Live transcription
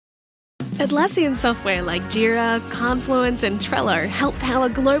Atlassian software like Jira, Confluence, and Trello help power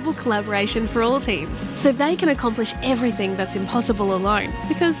global collaboration for all teams, so they can accomplish everything that's impossible alone.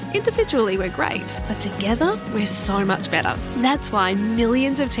 Because individually we're great, but together we're so much better. That's why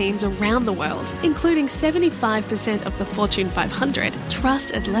millions of teams around the world, including 75% of the Fortune 500,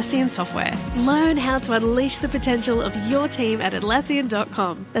 trust Atlassian software. Learn how to unleash the potential of your team at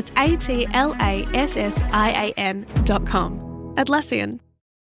Atlassian.com. That's Atlassian.com. Atlassian.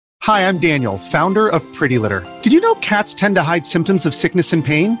 Hi, I'm Daniel, founder of Pretty Litter. Did you know cats tend to hide symptoms of sickness and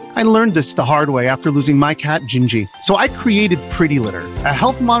pain? I learned this the hard way after losing my cat, Gingy. So I created Pretty Litter, a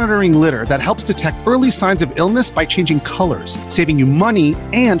health monitoring litter that helps detect early signs of illness by changing colors, saving you money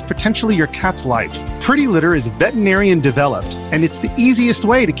and potentially your cat's life. Pretty Litter is veterinarian developed, and it's the easiest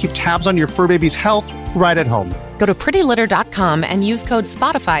way to keep tabs on your fur baby's health right at home. Go to prettylitter.com and use code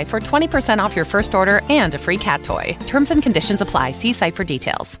SPOTIFY for 20% off your first order and a free cat toy. Terms and conditions apply. See site for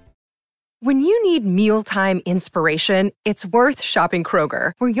details. When you need mealtime inspiration, it's worth shopping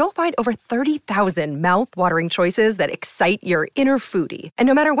Kroger, where you'll find over 30,000 mouth-watering choices that excite your inner foodie. And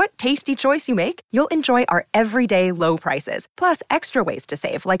no matter what tasty choice you make, you'll enjoy our everyday low prices, plus extra ways to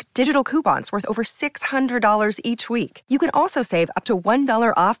save, like digital coupons worth over $600 each week. You can also save up to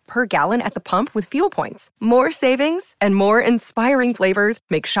 $1 off per gallon at the pump with fuel points. More savings and more inspiring flavors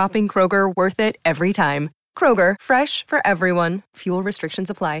make shopping Kroger worth it every time. Kroger, fresh for everyone. Fuel restrictions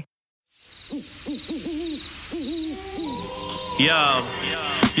apply.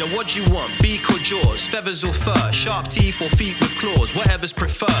 Yo, what do you want? Beak or jaws? Feathers or fur? Sharp teeth or feet with claws? Whatever's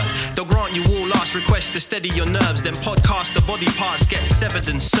preferred. They'll grant you all last requests to steady your nerves. Then podcast the body parts get severed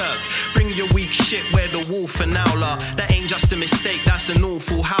and served. Bring your weak shit where the wolf and owl are. That ain't just a mistake, that's an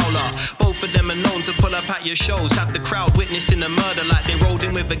awful howler. Both of them are known to pull up at your shows. Have the crowd witnessing a murder like they rolled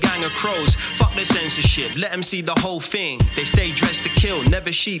in with a gang of crows. Fuck their censorship, let them see the whole thing. They stay dressed to kill,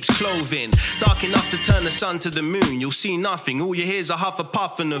 never sheep's clothing. Dark enough to turn the sun to the moon. You'll see nothing, all you hear's a huff a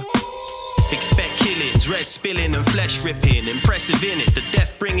puff and a... Expect killings, red spilling and flesh ripping. Impressive in it, the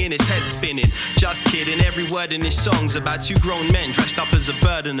death bringing his head spinning. Just kidding, every word in his song's about two grown men dressed up as a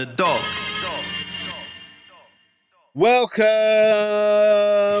bird and a dog. Welcome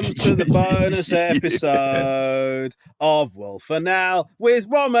to the bonus episode of Wolf and Al with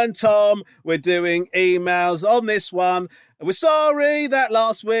Rom and Tom. We're doing emails on this one. We're sorry that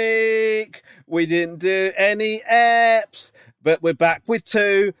last week we didn't do any eps, but we're back with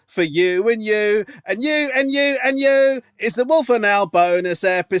two for you and you and you and you and you. It's the Wolf and Al bonus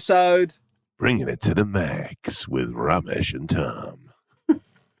episode. Bringing it to the max with Ramesh and Tom.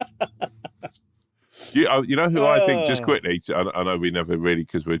 You know who I think, just quickly, I know we never really,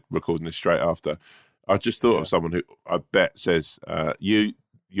 because we're recording this straight after, I just thought of someone who I bet says,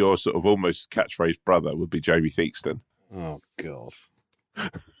 your sort of almost catchphrase brother would be Jamie Theakston. Oh, God.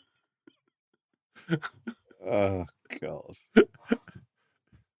 Oh, God.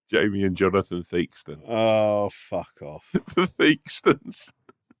 Jamie and Jonathan Theakston. Oh, fuck off. The Theakstons.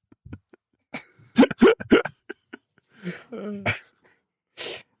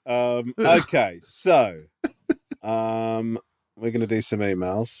 Okay, so we're going to do some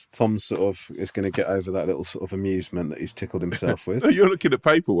emails. Tom sort of is going to get over that little sort of amusement that he's tickled himself with. You're looking at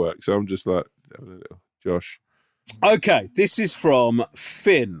paperwork, so I'm just like, Josh. Okay, this is from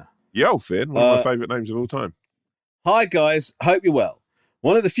Finn. Yo, Finn, one of my favourite names of all time. Hi, guys. Hope you're well.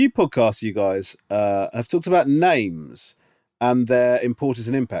 One of the few podcasts you guys have talked about names and their importance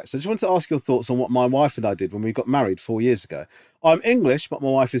and impact. So I just wanted to ask your thoughts on what my wife and I did when we got married 4 years ago. I'm English, but my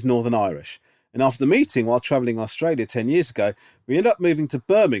wife is Northern Irish. And after meeting while travelling in Australia 10 years ago, we ended up moving to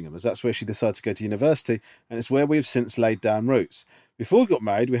Birmingham, as that's where she decided to go to university, and it's where we have since laid down roots. Before we got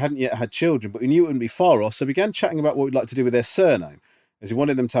married, we hadn't yet had children, but we knew it wouldn't be far off, so we began chatting about what we'd like to do with their surname. As we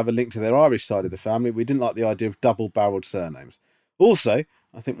wanted them to have a link to their Irish side of the family, we didn't like the idea of double-barrelled surnames. Also,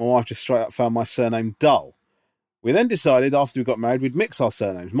 I think my wife just straight up found my surname dull. We then decided, after we got married, we'd mix our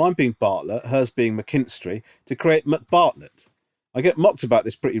surnames, mine being Bartlett, hers being McKinstry, to create McBartlett. I get mocked about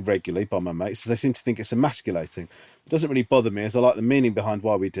this pretty regularly by my mates, as they seem to think it's emasculating. It doesn't really bother me, as I like the meaning behind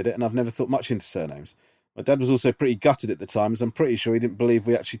why we did it, and I've never thought much into surnames. My dad was also pretty gutted at the time, as I'm pretty sure he didn't believe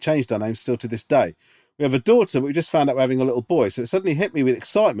we actually changed our names still to this day. We have a daughter, but we just found out we're having a little boy, so it suddenly hit me with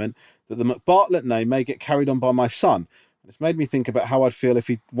excitement that the McBartlett name may get carried on by my son. It's made me think about how I'd feel if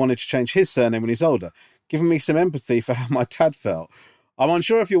he wanted to change his surname when he's older, giving me some empathy for how my dad felt. I'm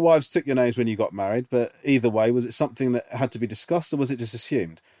unsure if your wives took your names when you got married, but either way, was it something that had to be discussed or was it just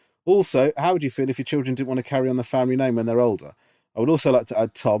assumed? Also, how would you feel if your children didn't want to carry on the family name when they're older? I would also like to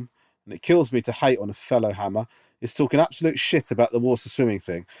add Tom, and it kills me to hate on a fellow hammer, is talking absolute shit about the water swimming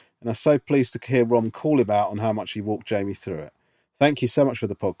thing, and I'm so pleased to hear Rom call him out on how much he walked Jamie through it. Thank you so much for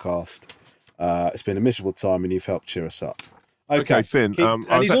the podcast. It's been a miserable time, and you've helped cheer us up. Okay, Finn.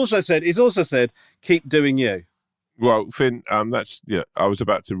 And he's also said, keep doing you. Well, Finn, that's I was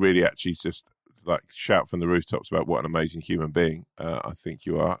about to really actually just like shout from the rooftops about what an amazing human being I think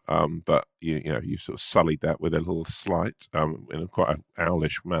you are. But you sort of sullied that with a little slight in a quite an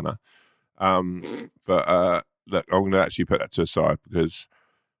owlish manner. But look, I'm going to actually put that to the side because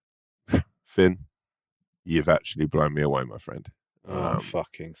Finn, you've actually blown me away, my friend.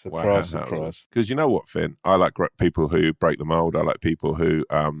 Fucking surprise. Because you know what, Finn? I like people who break the mold. I like people who,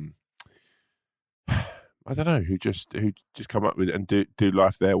 I don't know, who just come up with it and do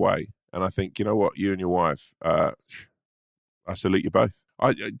life their way. And I think, you know what, you and your wife, I salute you both.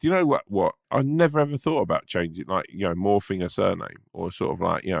 Do you know what? I never ever thought about changing, like, morphing a surname or sort of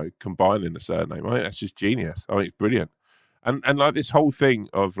like, combining a surname. I think that's just genius. I think it's brilliant. And like this whole thing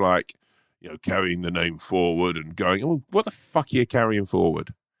of like, carrying the name forward and going, oh, what the fuck are you carrying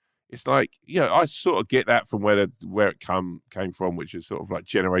forward? It's like, I sort of get that from where it came from, which is sort of like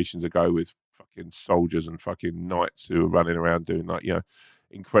generations ago with fucking soldiers and fucking knights who are running around doing like,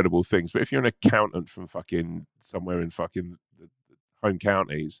 incredible things. But if you're an accountant from fucking somewhere in fucking the home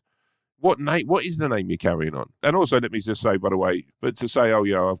counties, what is the name you're carrying on? And also, let me just say, by the way, but to say, oh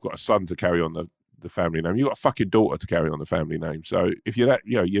yeah, I've got a son to carry on the family name, you've got a fucking daughter to carry on the family name. So if you're that,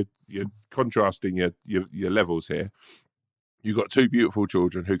 you're contrasting your levels here. You've got two beautiful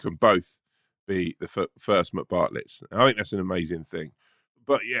children who can both be the first McBartletts. I think that's an amazing thing.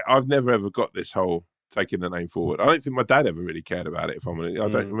 But yeah, I've never ever got this whole taking the name forward. I don't think my dad ever really cared about it, if I'm honest. I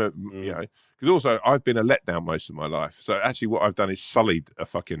don't remember, because also I've been a letdown most of my life. So actually what I've done is sullied a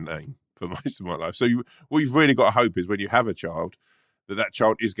fucking name for most of my life. So what you've really got to hope is when you have a child, that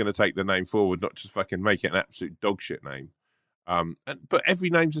child is going to take the name forward, not just fucking make it an absolute dog shit name. But every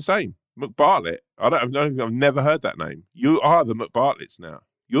name's the same. McBartlett. I've never heard that name. You are the McBartletts now.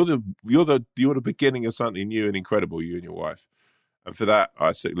 You're the beginning of something new and incredible, you and your wife. And for that,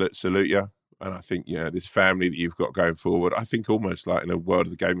 I salute you. And I think, this family that you've got going forward, I think almost like in a world of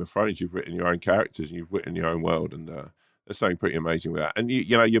the Game of Thrones, you've written your own characters and you've written your own world. And there's something pretty amazing with that. And,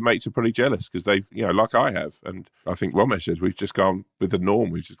 your mates are probably jealous because they've, like I have. And I think Romesh says we've just gone with the norm.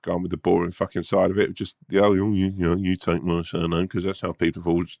 We've just gone with the boring fucking side of it. Just, you take my surname because that's how people have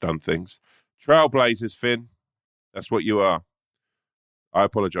always done things. Trailblazers, Finn. That's what you are. I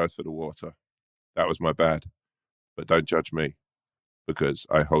apologise for the water. That was my bad. But don't judge me because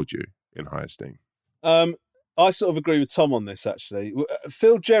I hold you in high esteem. I sort of agree with Tom on this, actually.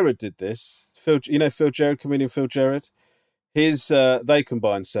 Phil Gerard did this. Phil Gerard, comedian Phil Gerard? They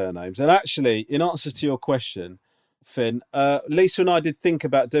combined surnames. And actually, in answer to your question, Finn, Lisa and I did think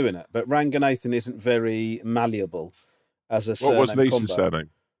about doing it, but Ranganathan isn't very malleable as a surname. What was Lisa's surname?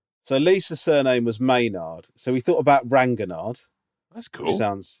 So Lisa's surname was Maynard. So we thought about Ranganard. That's cool.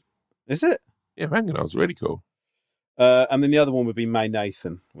 Is it? Yeah, Ranganard's really cool. And then the other one would be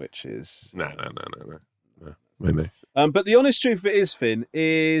Maynathan, which is... No. Maynathan. But the honest truth of it is, Finn,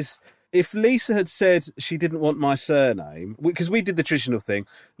 is if Lisa had said she didn't want my surname, because we did the traditional thing,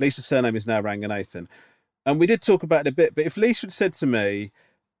 Lisa's surname is now Ranganathan, and we did talk about it a bit, but if Lisa had said to me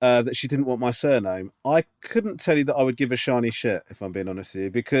that she didn't want my surname, I couldn't tell you that I would give a shiny shit, if I'm being honest with you,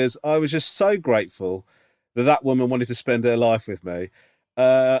 because I was just so grateful that woman wanted to spend her life with me.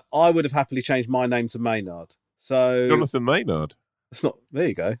 I would have happily changed my name to Maynard. So Jonathan Maynard. That's not. There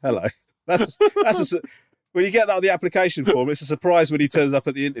you go. Hello. That's when you get that on the application form, it's a surprise when he turns up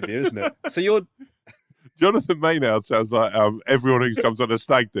at the interview, isn't it? So you're Jonathan Maynard sounds like everyone who comes on a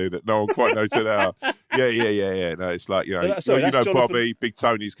stag do that no one quite knows it out. Yeah. No, it's like Jonathan... Bobby, Big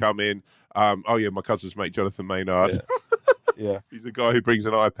Tony's come in. My cousin's mate Jonathan Maynard. Yeah. He's the guy who brings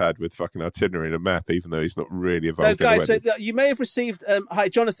an iPad with fucking itinerary and a map, even though he's not really a vulgar. No, guys, so you may have received. Hi,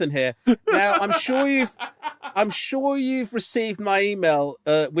 Jonathan here. Now, I'm sure you've received my email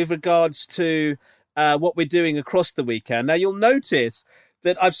with regards to what we're doing across the weekend. Now, you'll notice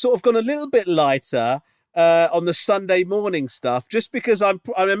that I've sort of gone a little bit lighter on the Sunday morning stuff, just because I'm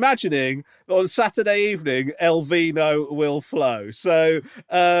imagining that on Saturday evening El Vino will flow. So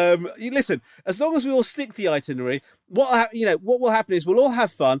listen, as long as we all stick to the itinerary, what will happen is we'll all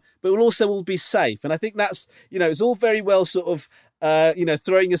have fun, but we'll also all be safe. And I think that's it's all very well sort of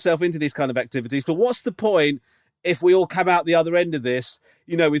throwing yourself into these kind of activities, but what's the point if we all come out the other end of this,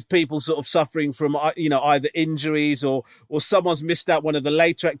 with people sort of suffering from, either injuries or someone's missed out one of the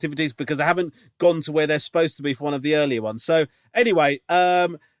later activities because they haven't gone to where they're supposed to be for one of the earlier ones. So anyway,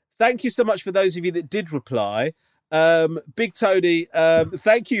 thank you so much for those of you that did reply. Big Tony,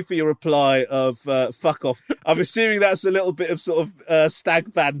 thank you for your reply of fuck off. I'm assuming that's a little bit of sort of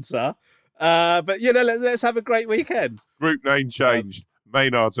stag banter. But let's have a great weekend. Group name changed.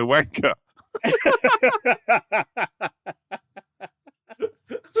 Maynard's a wanker.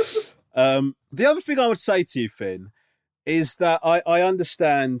 The other thing I would say to you, Finn, is that I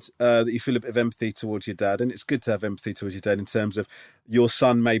understand that you feel a bit of empathy towards your dad, and it's good to have empathy towards your dad in terms of your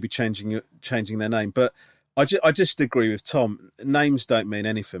son maybe changing their name. But I just agree with Tom. Names don't mean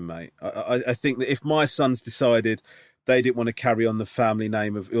anything, mate. I think that if my sons decided they didn't want to carry on the family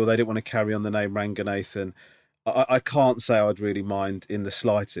name or they didn't want to carry on the name Ranganathan, I can't say I'd really mind in the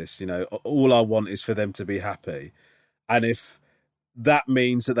slightest. You know, all I want is for them to be happy, and if that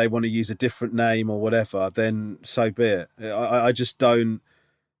means that they want to use a different name or whatever, then so be it. I just don't,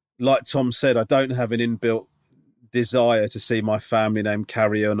 like Tom said, I don't have an inbuilt desire to see my family name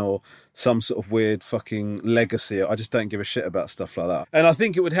carry on or some sort of weird fucking legacy. I just don't give a shit about stuff like that. And I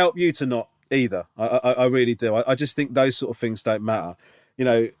think it would help you to not either. I really do. I just think those sort of things don't matter. You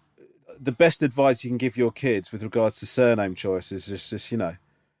know, the best advice you can give your kids with regards to surname choices is just, you know,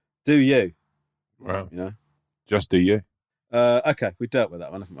 do you. Wow. You know? Just do you. Okay, we dealt with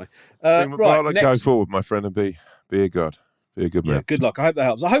that one, haven't we? Right, go forward, my friend, and be a god. Be a good man. Yeah, good luck. I hope that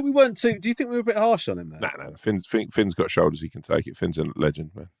helps. I hope we weren't too... Do you think we were a bit harsh on him there? No. Finn's got shoulders, he can take it. Finn's a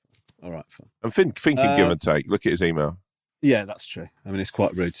legend, man. All right, fine. And Finn can give and take. Look at his email. Yeah, that's true. I mean, it's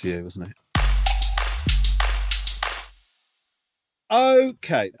quite rude to you, wasn't it?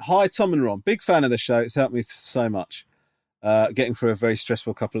 Okay. Hi, Tom and Ron. Big fan of the show. It's helped me so much. Getting through a very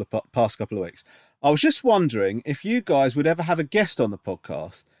stressful past couple of weeks. I was just wondering if you guys would ever have a guest on the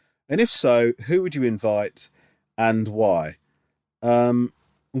podcast, and if so, who would you invite and why?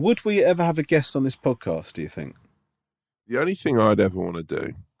 Would we ever have a guest on this podcast, do you think? The only thing I'd ever want to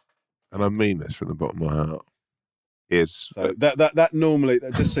do, and I mean this from the bottom of my heart, is... So that normally,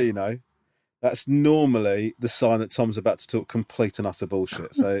 just so you know, that's normally the sign that Tom's about to talk complete and utter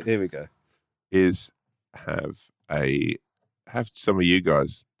bullshit. So here we go. Is have some of you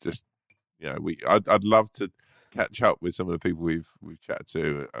guys just... You know, I'd love to catch up with some of the people we've chatted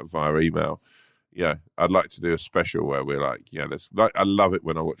to via email. Yeah, I'd like to do a special where we're like, I love it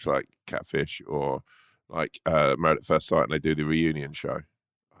when I watch like Catfish or like Married at First Sight and they do the reunion show.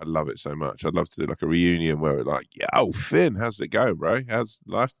 I love it so much. I'd love to do like a reunion where we're like, Finn, how's it going, bro? How's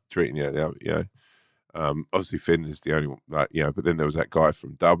life treating you? You know, obviously Finn is the only one, but then there was that guy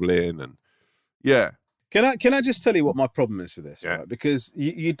from Dublin and yeah. Can I just tell you what my problem is with this? Yeah. Right? Because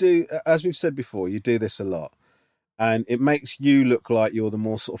you do, as we've said before, you do this a lot. And it makes you look like you're the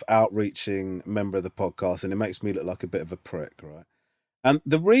more sort of outreaching member of the podcast. And it makes me look like a bit of a prick, right? And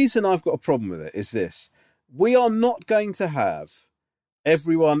the reason I've got a problem with it is this. We are not going to have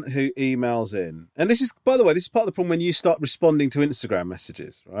everyone who emails in. And this is, by the way, this is part of the problem when you start responding to Instagram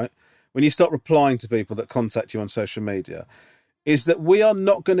messages, right? When you start replying to people that contact you on social media, is that we are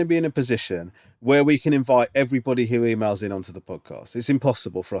not going to be in a position where we can invite everybody who emails in onto the podcast. It's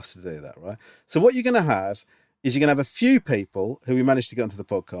impossible for us to do that, right? So what you're going to have is you're going to have a few people who we managed to get onto the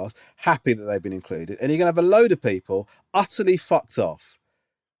podcast, happy that they've been included, and you're going to have a load of people utterly fucked off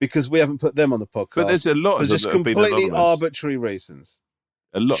because we haven't put them on the podcast. But there's a lot for of just them that have been completely anonymous. arbitrary reasons.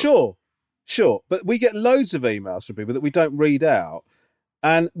 A lot. Sure. But we get loads of emails from people that we don't read out.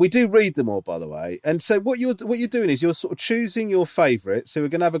 And we do read them all, by the way. And so what you're doing is you're sort of choosing your favourites. So we're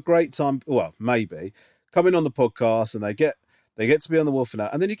going to have a great time. Well, maybe coming on the podcast, and they get to be on the Wolf and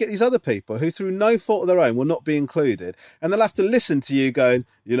Out. And then you get these other people who, through no fault of their own, will not be included, and they'll have to listen to you going,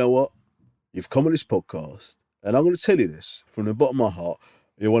 you know what, you've come on this podcast, and I'm going to tell you this from the bottom of my heart.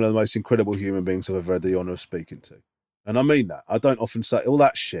 You're one of the most incredible human beings I've ever had the honour of speaking to, and I mean that. I don't often say all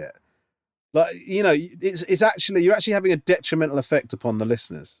that shit. Like, you know, it's actually, you're actually having a detrimental effect upon the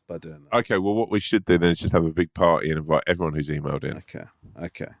listeners by doing that. Okay, well, what we should do then is just have a big party and invite everyone who's emailed in. Okay.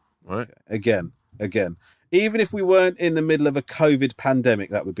 Right? Okay. Again. Even if we weren't in the middle of a COVID pandemic,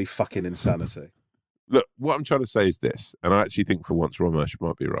 that would be fucking insanity. Look, what I'm trying to say is this, and I actually think for once Ramesh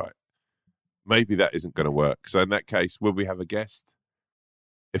might be right. Maybe that isn't going to work. So in that case, will we have a guest?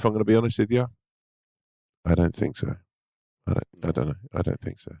 If I'm going to be honest with you, I don't think so. I don't know. I don't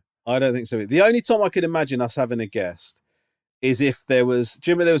think so. I don't think so. The only time I could imagine us having a guest is if there was, do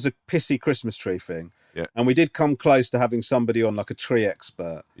you remember there was a pissy Christmas tree thing? Yeah. And we did come close to having somebody on, like a tree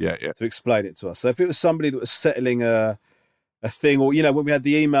expert, Yeah. to explain it to us. So if it was somebody that was settling a thing, or, you know, when we had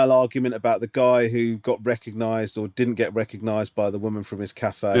the email argument about the guy who got recognised or didn't get recognised by the woman from his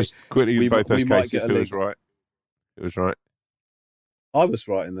cafe. Just quickly, in both those cases, who a was right? It was right. I was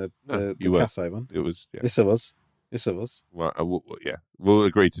right in the cafe one. It was, yeah. Yes, I was. Well, yeah. We'll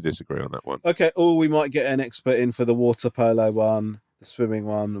agree to disagree on that one. Okay, or we might get an expert in for the water polo one, the swimming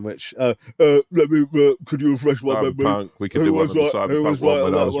one, which, let me, could you refresh my memory? Cyberpunk, we could do one on the Cyberpunk one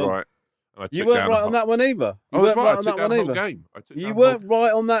when I was right. And You weren't right on that one either. I was right on that one either. Game. You weren't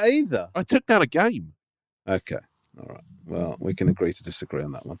right on that either. I took down a game. Okay. All right. Well, we can agree to disagree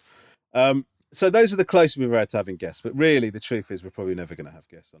on that one. So those are the closest we've ever had to having guests. But really, the truth is we're probably never going to have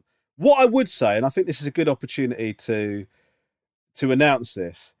guests on. What I would say, and I think this is a good opportunity to announce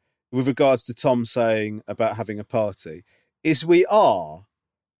this with regards to Tom saying about having a party, is we are,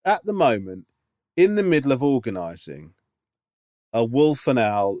 at the moment, in the middle of organising a Wolf and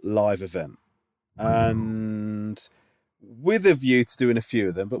Owl live event. And with a view to doing a few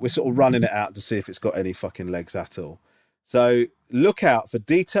of them, but we're sort of running it out to see if it's got any fucking legs at all. So look out for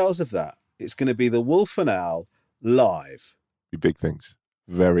details of that. It's going to be the Wolf and Owl live. Be big things.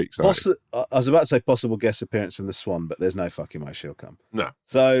 Very exciting. I was about to say possible guest appearance from the Swan, but there's no fucking way she'll come. No.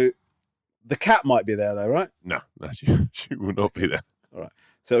 So the cat might be there though, right? No, she will not be there. All right.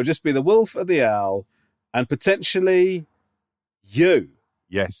 So it'll just be the Wolf and the Owl and potentially you.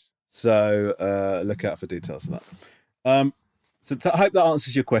 Yes. So look out for details of that. I hope that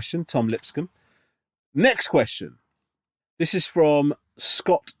answers your question, Tom Lipscomb. Next question. This is from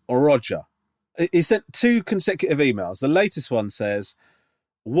Scott Roger. He sent 2 consecutive emails. The latest one says,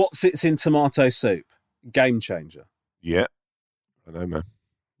 "What sits in tomato soup? Game changer." Yeah, I know, man.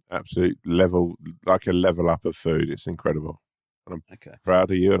 Absolute level, like a level up of food. It's incredible. And I'm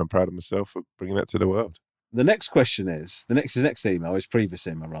proud of you, and I'm proud of myself for bringing that to the world. The next question is, his next email, his previous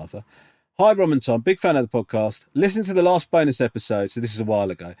email rather. "Hi, Rom and Tom, big fan of the podcast. Listened to the last bonus episode, so this is a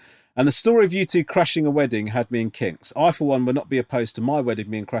while ago, and the story of you two crashing a wedding had me in kinks. I, for one, would not be opposed to my wedding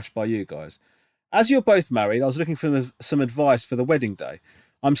being crashed by you guys. As you're both married, I was looking for some advice for the wedding day.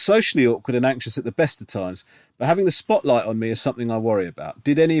 I'm socially awkward and anxious at the best of times, but having the spotlight on me is something I worry about.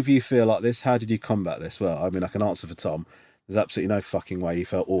 Did any of you feel like this? How did you combat this?" Well, I mean, I can answer for Tom. There's absolutely no fucking way he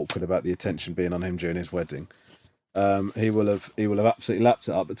felt awkward about the attention being on him during his wedding. He will have absolutely lapped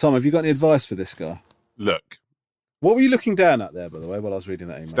it up. But Tom, have you got any advice for this guy? Look. What were you looking down at there, by the way, while I was reading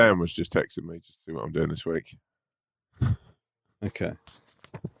that email? Stan was just texting me just to see what I'm doing this week. Okay.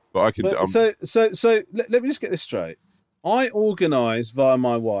 But I can. So let me just get this straight. I organise via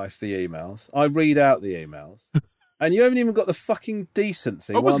my wife the emails. I read out the emails, and you haven't even got the fucking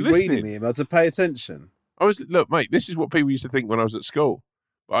decency while I'm reading the email to pay attention. Look, mate. This is what people used to think when I was at school,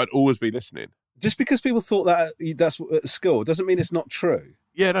 but I'd always be listening. Just because people thought that's at school doesn't mean it's not true.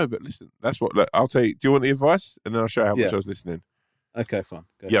 Yeah, no, but listen, that's what. Look, I'll tell you. Do you want the advice? And then I'll show you how much I was listening. Okay, fine.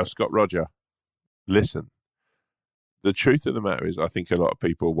 Yeah, Scott Roger. Listen. The truth of the matter is, I think a lot of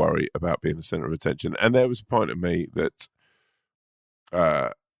people worry about being the centre of attention. And there was a point of me that,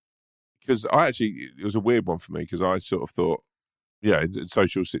 because it was a weird one for me, because I sort of thought, in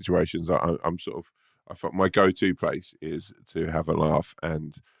social situations, I thought my go-to place is to have a laugh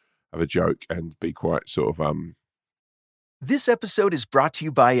and have a joke and be quite sort of. This episode is brought to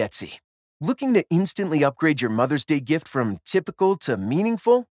you by Etsy. Looking to instantly upgrade your Mother's Day gift from typical to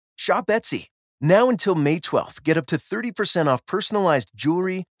meaningful? Shop Etsy. Now until May 12th, get up to 30% off personalized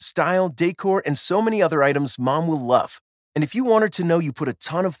jewelry, style, decor, and so many other items Mom will love. And if you want her to know you put a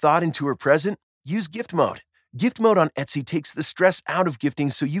ton of thought into her present, use Gift Mode. Gift Mode on Etsy takes the stress out of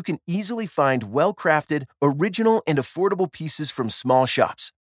gifting so you can easily find well-crafted, original, and affordable pieces from small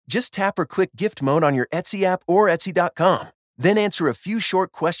shops. Just tap or click Gift Mode on your Etsy app or Etsy.com. Then answer a few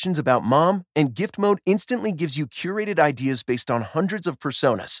short questions about Mom, and Gift Mode instantly gives you curated ideas based on hundreds of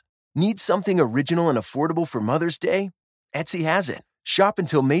personas. Need something original and affordable for Mother's Day? Etsy has it. Shop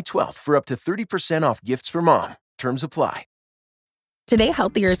until May 12th for up to 30% off gifts for Mom. Terms apply. Today,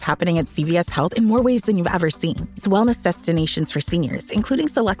 healthier is happening at CVS Health in more ways than you've ever seen. It's wellness destinations for seniors, including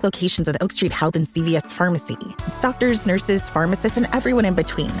select locations of Oak Street Health and CVS Pharmacy. It's doctors, nurses, pharmacists, and everyone in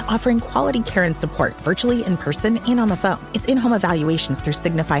between, offering quality care and support virtually, in person, and on the phone. It's in-home evaluations through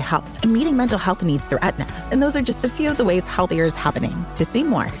Signify Health and meeting mental health needs through Aetna. And those are just a few of the ways healthier is happening. To see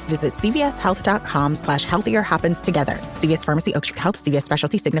more, visit cvshealth.com/healthier happens together. CVS Pharmacy, Oak Street Health, CVS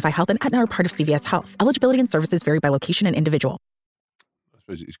Specialty, Signify Health, and Aetna are part of CVS Health. Eligibility and services vary by location and individual.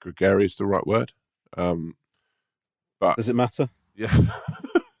 Is gregarious the right word? But does it matter? Yeah.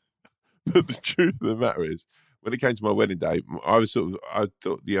 But the truth of the matter is, when it came to my wedding day, I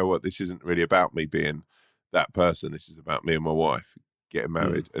thought, you know what, this isn't really about me being that person. This is about me and my wife getting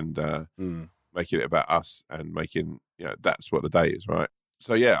married and making it about us and making, that's what the day is, right?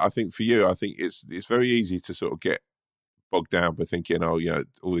 So yeah, I think for you, I think it's very easy to sort of get bogged down by thinking, all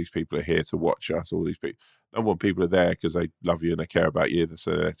these people are here to watch us, all these people. Number one, people are there because they love you and they care about you,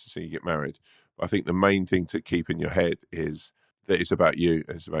 so they're there to see you get married. But I think the main thing to keep in your head is that it's about you,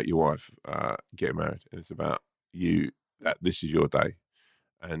 and it's about your wife getting married, and it's about you, that this is your day.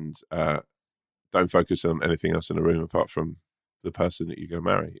 And don't focus on anything else in the room apart from the person that you're going to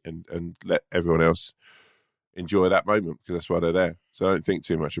marry, and let everyone else enjoy that moment, because that's why they're there. So don't think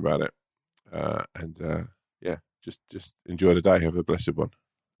too much about it. Just enjoy the day. Have a blessed one.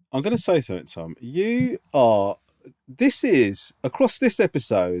 I'm going to say something, Tom. This is, across this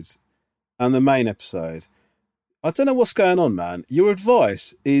episode and the main episode, I don't know what's going on, man. Your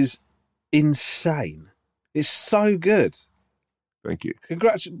advice is insane. It's so good. Thank you.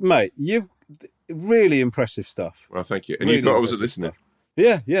 Mate. You've really impressive stuff. Well, thank you. And really you thought I wasn't listening?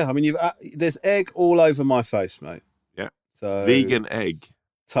 Stuff. Yeah. I mean, there's egg all over my face, mate. Yeah. So vegan egg.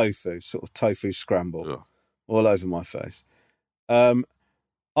 Tofu, sort of tofu scramble. Oh. All over my face.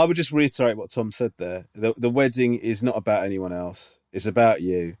 I would just reiterate what Tom said there. The wedding is not about anyone else. It's about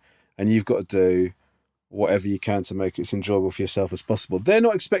you. And you've got to do whatever you can to make it as enjoyable for yourself as possible. They're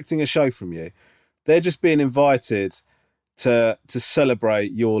not expecting a show from you. They're just being invited to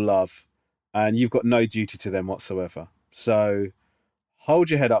celebrate your love. And you've got no duty to them whatsoever. So hold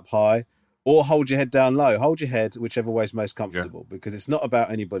your head up high or hold your head down low. Hold your head whichever way is most comfortable, because it's not about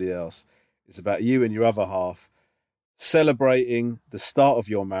anybody else. It's about you and your other half celebrating the start of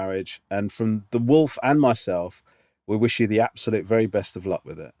your marriage. And from the Wolf and myself, we wish you the absolute very best of luck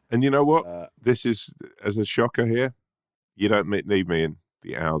with it. And you know what? This is, as a shocker here, you don't need me in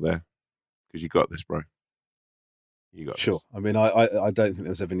the hour there, because you got this, bro. You got sure. This. I mean, I don't think there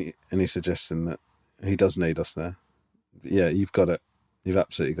was ever any suggestion that he does need us there. But yeah, you've got it. You've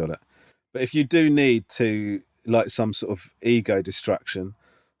absolutely got it. But if you do need to, like, some sort of ego distraction,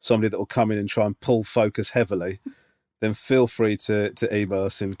 somebody that will come in and try and pull focus heavily, then feel free to email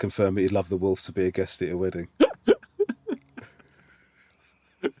us and confirm that you'd love the Wolf to be a guest at your wedding.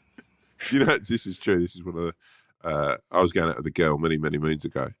 You know, this is true. This is one of the... I was going out with a girl many, many moons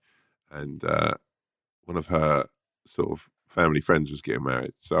ago, and one of her sort of family friends was getting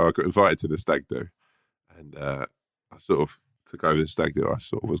married. So I got invited to the stag do, and I sort of took over the stag do. I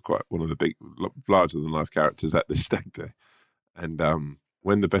sort of was quite one of the big, larger-than-life characters at this stag do. And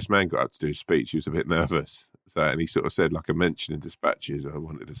when the best man got up to do his speech, he was a bit nervous. And he sort of said, like a mention in dispatches, I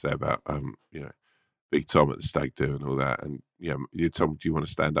wanted to say about, Big Tom at the stag do and all that. And, Tom, do you want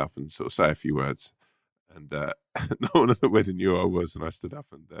to stand up and sort of say a few words? And no one at the wedding knew who I was. And I stood up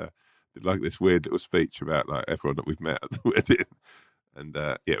and did like this weird little speech about like everyone that we've met at the wedding. And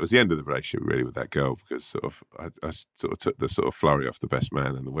it was the end of the relationship really with that girl, because sort of I sort of took the sort of flurry off the best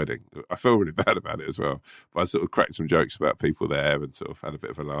man in the wedding. I felt really bad about it as well, but I sort of cracked some jokes about people there and sort of had a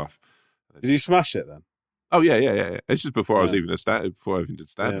bit of a laugh. Did you smash it then? Oh yeah. It's just before I was even before I even did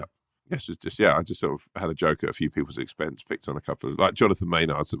stand up. Yes, I just sort of had a joke at a few people's expense, picked on a couple of, like Jonathan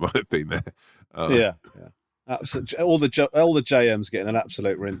Maynard's that might have been there. Yeah. All the JMs getting an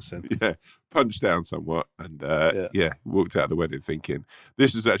absolute rinsing. Yeah, punched down somewhat, and walked out of the wedding thinking,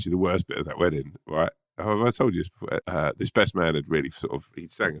 this is actually the worst bit of that wedding, right? Have I told you this before? This best man had really he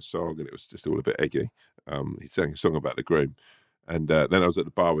sang a song, and it was just all a bit eggy. He sang a song about the groom, and then I was at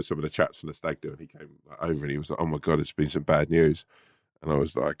the bar with some of the chaps from the stag do, and he came over and he was like, oh my God, it's been some bad news. And I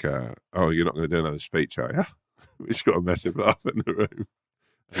was like, oh, you're not going to do another speech, are you? We just got a massive laugh in the room.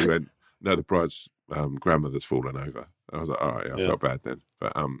 And he went, no, the bride's grandmother's fallen over. And I was like, all right, I felt bad then.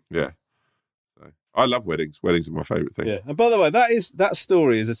 But So, I love weddings. Weddings are my favourite thing. Yeah. And by the way, that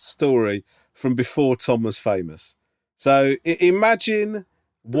story is a story from before Tom was famous. So imagine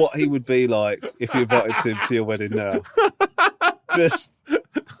what he would be like if you invited him to your wedding now. Just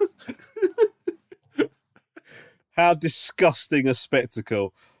how disgusting a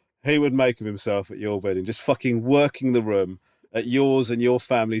spectacle he would make of himself at your wedding, just fucking working the room at yours and your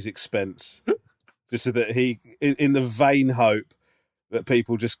family's expense, just so that he, in the vain hope that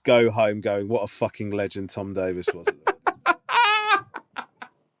people just go home going, what a fucking legend Tom Davis was.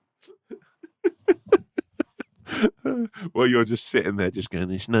 Well, you're just sitting there just going,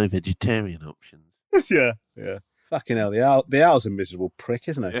 there's no vegetarian options. Yeah. Fucking hell, the owl's a miserable prick,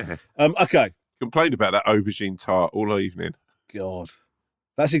 isn't he? Yeah. Okay. Complained about that aubergine tart all evening. God.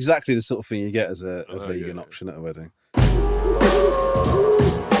 That's exactly the sort of thing you get as a vegan option at a wedding.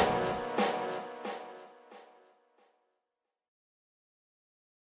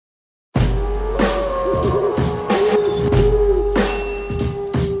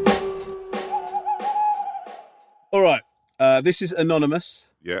 All right. This is anonymous.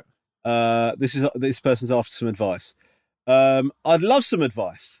 Yeah. This person's after some advice. I'd love some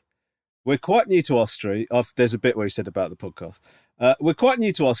advice. We're quite new to our street. There's a bit where he said about the podcast. We're quite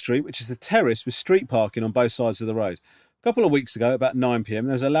new to our street, which is a terrace with street parking on both sides of the road. A couple of weeks ago, about 9 p.m,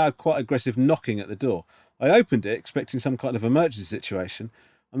 there was a loud, quite aggressive knocking at the door. I opened it, expecting some kind of emergency situation,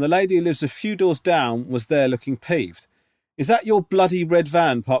 and the lady who lives a few doors down was there looking peeved. Is that your bloody red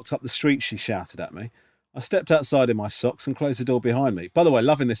van parked up the street? She shouted at me. I stepped outside in my socks and closed the door behind me. By the way,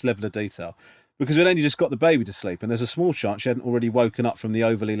 loving this level of detail, because we'd only just got the baby to sleep and there's a small chance she hadn't already woken up from the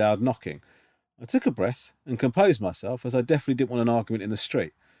overly loud knocking. I took a breath and composed myself, as I definitely didn't want an argument in the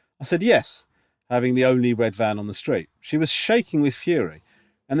street. I said yes, having the only red van on the street. She was shaking with fury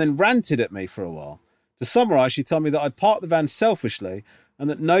and then ranted at me for a while. To summarise, she told me that I'd parked the van selfishly and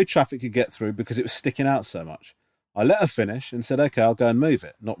that no traffic could get through because it was sticking out so much. I let her finish and said, OK, I'll go and move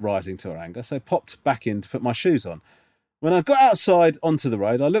it, not rising to her anger, so popped back in to put my shoes on. When I got outside onto the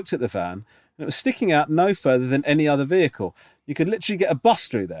road, I looked at the van and it was sticking out no further than any other vehicle. You could literally get a bus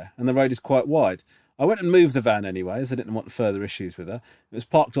through there, and the road is quite wide. I went and moved the van anyway, as I didn't want further issues with her. It was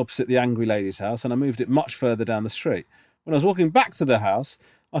parked opposite the angry lady's house, and I moved it much further down the street. When I was walking back to the house,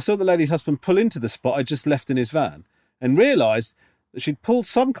 I saw the lady's husband pull into the spot I'd just left in his van, and realised that she'd pulled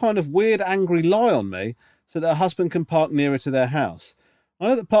some kind of weird angry lie on me so that her husband can park nearer to their house. I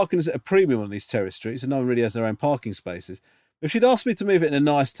know that parking is at a premium on these terrace streets, and no one really has their own parking spaces. If she'd asked me to move it in a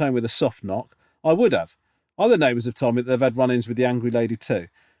nice tone with a soft knock, I would have. Other neighbours have told me that they've had run-ins with the angry lady too.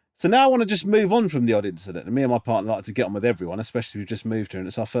 So now I want to just move on from the odd incident, and me and my partner like to get on with everyone, especially if we've just moved here and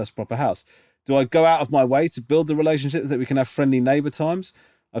it's our first proper house. Do I go out of my way to build the relationship so that we can have friendly neighbour times?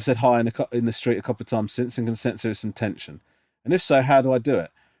 I've said hi in the street a couple of times since and can sense there is some tension. And if so, how do I do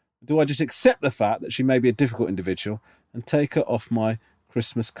it? Do I just accept the fact that she may be a difficult individual and take her off my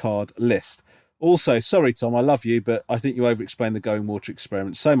Christmas card list? Also, sorry, Tom, I love you, but I think you over-explained the going water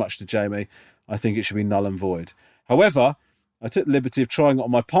experiment so much to Jamie, I think it should be null and void. However, I took the liberty of trying it on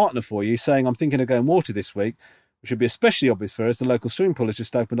my partner for you, saying I'm thinking of going water this week, which should be especially obvious for her as the local swimming pool has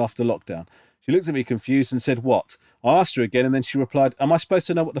just opened after lockdown. She looked at me confused and said, what? I asked her again, and then she replied, am I supposed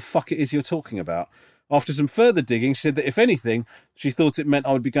to know what the fuck it is you're talking about? After some further digging, she said that if anything, she thought it meant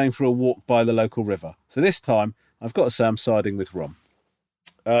I would be going for a walk by the local river. So this time, I've got to say I'm siding with Rom.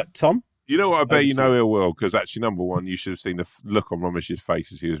 Tom? You know what? I bet you know ill will, because actually, number one, you should have seen the look on Ramesh's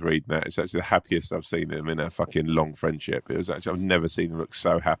face as he was reading that. It's actually the happiest I've seen him in a fucking long friendship. It was actually, I've never seen him look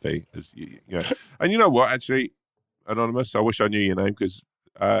so happy as you know. And you know what? Actually, Anonymous, I wish I knew your name, because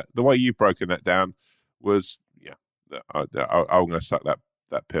the way you've broken that down was, I'm going to suck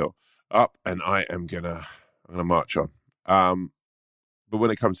that pill up, and I'm going to march on. But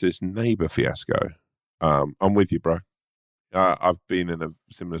when it comes to this neighbour fiasco, I'm with you, bro. I've been in a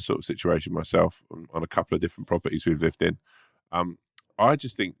similar sort of situation myself on a couple of different properties we've lived in. I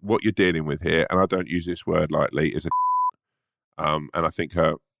just think what you're dealing with here, and I don't use this word lightly, is and I think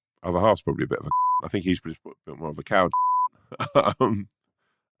her other half's probably a bit of I think he's just a bit more of a coward.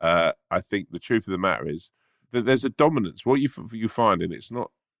 I think the truth of the matter is that there's a dominance. What you find, and it's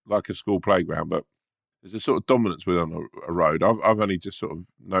not like a school playground, but there's a sort of dominance within a road. I've only just sort of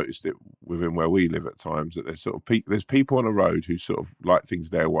noticed it within where we live at times, that there's sort of there's people on a road who sort of like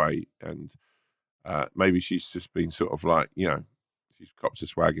things their way, and maybe she's just been sort of like, she's copped a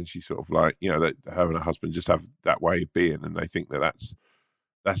swag, and she's sort of like, that her and her husband just have that way of being, and they think that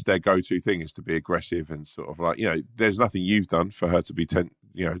that's their go-to thing, is to be aggressive and sort of like, there's nothing you've done for her to be to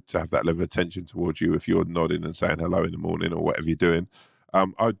have that level of attention towards you if you're nodding and saying hello in the morning or whatever you're doing.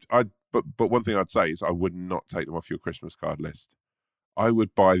 But one thing I'd say is I would not take them off your Christmas card list. I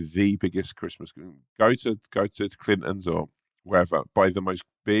would buy the biggest Christmas. Go to Clinton's or wherever. Buy the most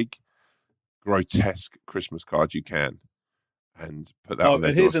big, grotesque Christmas card you can, and put that on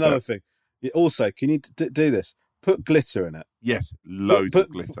their here's doorstep. another thing. Also, can you do this? Put glitter in it. Yes, loads of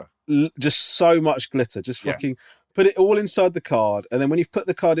glitter. Just so much glitter. Just fucking put it all inside the card, and then when you've put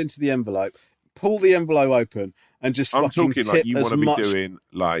the card into the envelope, pull the envelope open and just I'm fucking talking tip like you want to be much... doing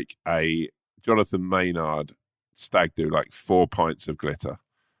like a Jonathan Maynard stag do, like 4 pints of glitter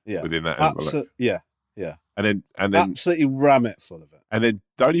within that envelope. Yeah. And then absolutely ram it full of it. And then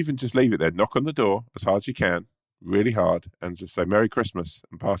don't even just leave it there. Knock on the door as hard as you can, really hard, and just say Merry Christmas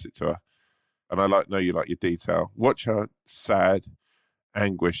and pass it to her. And I know you like your detail. Watch her sad,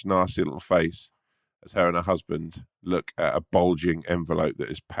 anguished, nasty little face as her and her husband look at a bulging envelope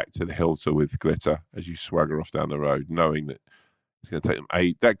that is packed to the hilt with glitter as you swagger off down the road, knowing that it's going to take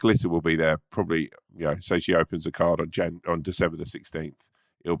them that glitter will be there probably, say she opens a card on December the 16th,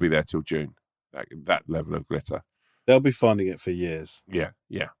 it'll be there till June, that level of glitter. They'll be finding it for years. Yeah.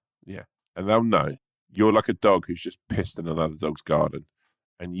 And they'll know you're like a dog who's just pissed in another dog's garden.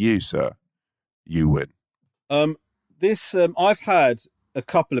 And you, sir, you win. I've had a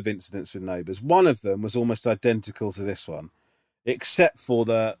couple of incidents with neighbours. One of them was almost identical to this one, except for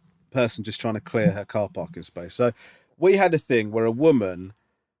the person just trying to clear her car parking space. So we had a thing where a woman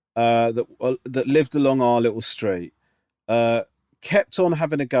that lived along our little street kept on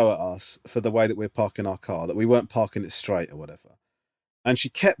having a go at us for the way that we're parking our car, that we weren't parking it straight or whatever. And she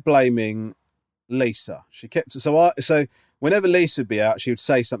kept blaming Lisa. She kept so whenever Lisa would be out, she would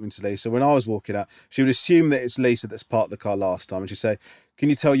say something to Lisa. When I was walking out, she would assume that it's Lisa that's parked the car last time, and she'd say, "Can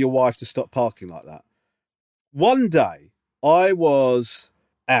you tell your wife to stop parking like that?" One day, I was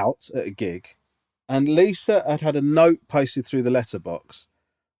out at a gig, and Lisa had a note posted through the letterbox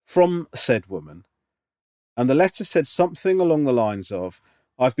from said woman, and the letter said something along the lines of,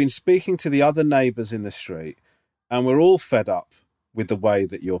 "I've been speaking to the other neighbours in the street, and we're all fed up with the way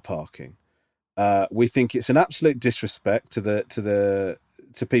that you're parking. We think it's an absolute disrespect to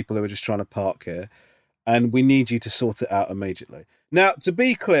people who are just trying to park here, and we need you to sort it out immediately." Now, to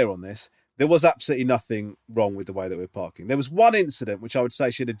be clear on this, there was absolutely nothing wrong with the way that we're parking. There was one incident which I would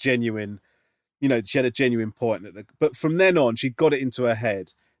say she had a genuine point. But from then on, she got it into her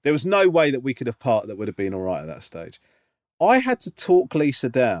head. There was no way that we could have parked that would have been all right at that stage. I had to talk Lisa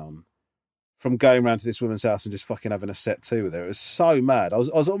down from going around to this woman's house and just fucking having a set two with her. It was so mad. I was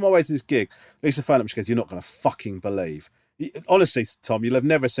on my way to this gig. Lisa phoned up. She goes, "You're not going to fucking believe." Honestly, Tom, you'll have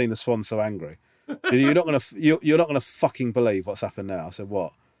never seen the Swan so angry. You're not going to fucking believe what's happened now. I said,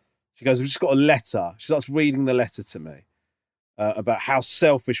 "What?" She goes, "We've just got a letter." She starts reading the letter to me about how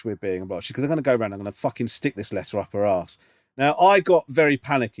selfish we're being. She goes, "I'm going to go around. I'm going to fucking stick this letter up her ass." Now, I got very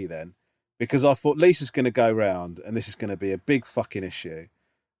panicky then because I thought Lisa's going to go round and this is going to be a big fucking issue.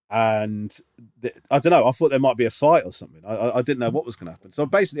 And I don't know, I thought there might be a fight or something. I didn't know what was going to happen. So I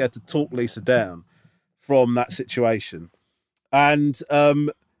basically had to talk Lisa down from that situation. And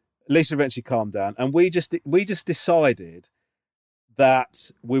Lisa eventually calmed down. And we just decided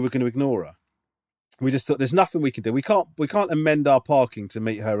that we were going to ignore her. We just thought there's nothing we can do. We can't amend our parking to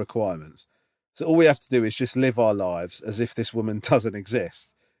meet her requirements. So all we have to do is just live our lives as if this woman doesn't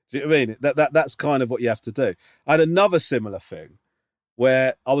exist. Do you know what I mean? That's kind of what you have to do. I had another similar thing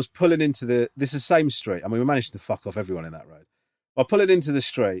where I was pulling into this is the same street. I mean, we managed to fuck off everyone in that road. I pull it into the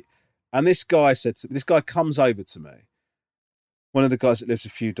street, and this guy comes over to me, one of the guys that lives a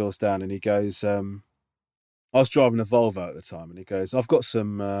few doors down, and he goes, I was driving a Volvo at the time, and he goes, I've got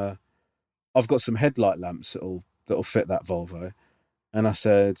some headlight lamps that'll fit that Volvo. And I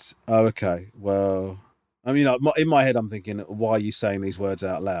said, "Oh, okay. Well," I mean, in my head, I'm thinking, "Why are you saying these words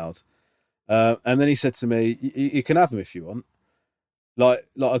out loud?" And then he said to me, "You can have them if you want. Like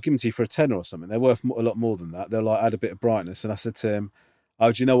I'll give them to you for a tenner or something. They're worth a lot more than that. They'll add a bit of brightness." And I said to him,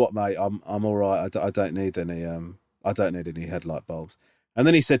 "Oh, do you know what, mate? I'm all right. I don't need any headlight bulbs." And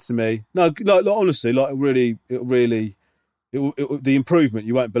then he said to me, "No, honestly, the improvement,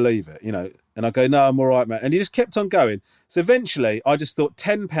 you won't believe it, you know." And I go, "No, I'm all right, man." And he just kept on going. So eventually, I just thought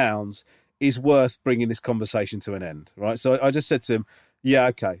 £10 is worth bringing this conversation to an end, right? So I just said to him, "Yeah,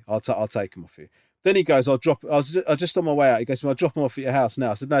 okay, I'll take them off you." Then he goes, I was just on my way out. He goes, "Well, I'll drop them off at your house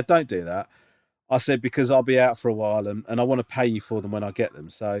now." I said, "No, don't do that." I said, "Because I'll be out for a while and I want to pay you for them when I get them.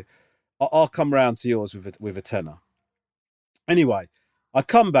 So I'll come round to yours with a tenner." Anyway, I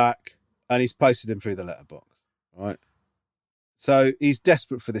come back and he's posted him through the letterbox, right? So he's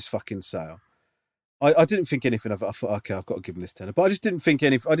desperate for this fucking sale. I didn't think anything of it. I thought, okay, I've got to give him this tenner. But I just didn't think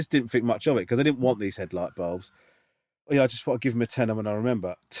much of it because I didn't want these headlight bulbs. I just thought I'd give him a tenner when I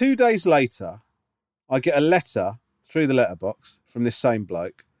remember. 2 days later, I get a letter through the letterbox from this same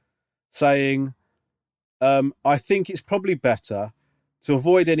bloke saying, "I think it's probably better to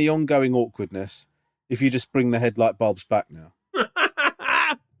avoid any ongoing awkwardness if you just bring the headlight bulbs back now."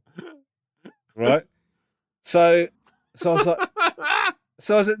 Right? So I was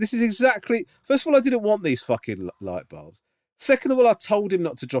like, this is exactly... First of all, I didn't want these fucking light bulbs. Second of all, I told him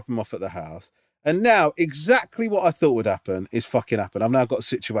not to drop them off at the house. And now exactly what I thought would happen is fucking happened. I've now got a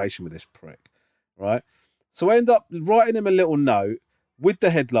situation with this prick, right? So I end up writing him a little note with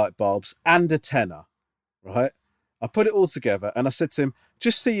the headlight bulbs and a tenner, right? I put it all together and I said to him,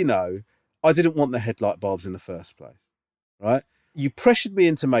 "Just so you know, I didn't want the headlight bulbs in the first place, right? You pressured me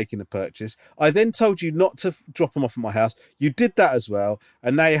into making the purchase. I then told you not to drop them off at my house. You did that as well.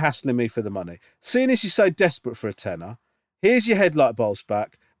 And now you're hassling me for the money. Seeing as you're so desperate for a tenner, here's your headlight bulbs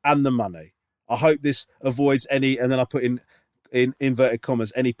back and the money. I hope this avoids any," and then I put in inverted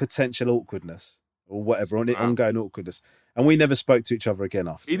commas, "any potential awkwardness or whatever, ongoing awkwardness." And we never spoke to each other again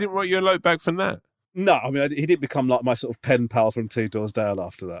after. He didn't write you a note back from that? No, I mean, he didn't become like my sort of pen pal from 2 doors down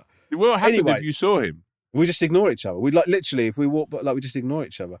after that. What happened if you saw him? We just ignore each other. We literally, if we walk, but we just ignore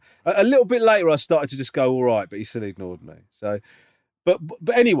each other. A little bit later, I started to just go, "All right," but he still ignored me. So, but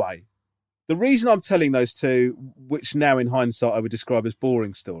anyway, the reason I'm telling those two, which now in hindsight I would describe as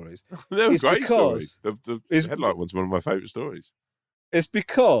boring stories, they were great stories. The headlight one's one of my favourite stories. It's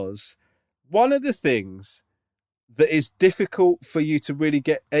because one of the things that is difficult for you to really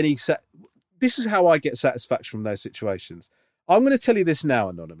get any... This is how I get satisfaction from those situations. I'm going to tell you this now,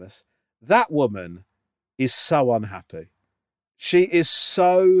 Anonymous. That woman is so unhappy. She is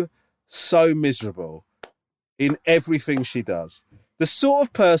so miserable in everything she does. The sort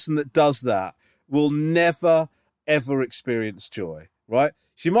of person that does that will never, ever experience joy, right?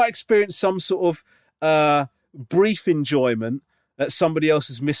 She might experience some sort of brief enjoyment at somebody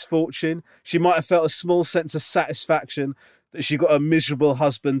else's misfortune. She might have felt a small sense of satisfaction that she got a miserable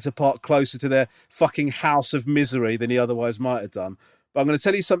husband to park closer to their fucking house of misery than he otherwise might have done. But I'm going to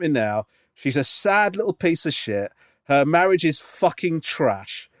tell you something now. She's a sad little piece of shit. Her marriage is fucking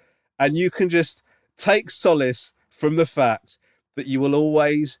trash. And you can just take solace from the fact that you will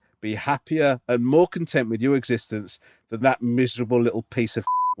always be happier and more content with your existence than that miserable little piece of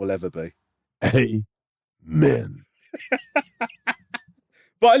will ever be. Amen.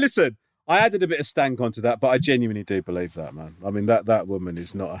 But listen, I added a bit of stank onto that, but I genuinely do believe that, man. I mean, that woman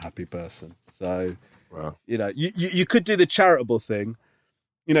is not a happy person. So, Wow. you know, you could do the charitable thing,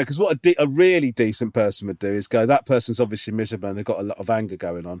 you know, because what a really decent person would do is go, that person's obviously miserable and they've got a lot of anger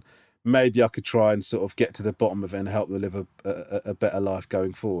going on. Maybe I could try and sort of get to the bottom of it and help them live a better life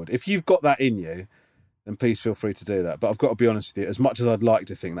going forward. If you've got that in you, then please feel free to do that. But I've got to be honest with you, as much as I'd like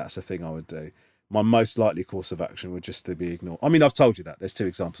to think that's the thing I would do, my most likely course of action would just to be ignored. I mean, I've told you that. There's 2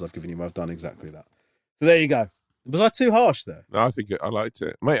 examples I've given you where I've done exactly that. So there you go. Was I too harsh there? No, I think I liked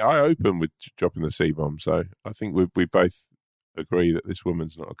it. Mate, I opened with dropping the C-bomb, so I think we both agree that this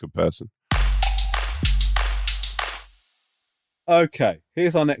woman's not a good person. Okay,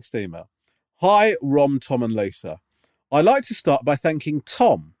 here's our next email. Hi, Rom, Tom and Lisa. I'd like to start by thanking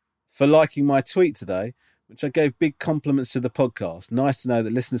Tom for liking my tweet today, which I gave big compliments to the podcast. Nice to know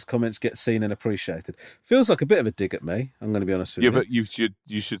that listeners' comments get seen and appreciated. Feels like a bit of a dig at me, I'm going to be honest with you. Yeah, but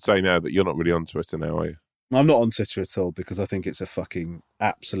you should say now that you're not really on Twitter now, are you? I'm not on Twitter at all because I think it's a fucking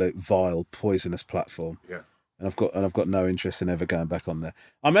absolute vile, poisonous platform. Yeah. And I've got no interest in ever going back on there.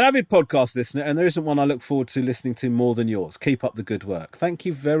 I'm an avid podcast listener, and there isn't one I look forward to listening to more than yours. Keep up the good work. Thank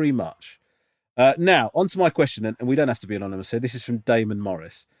you very much. Now, on to my question, and we don't have to be anonymous here. This is from Damon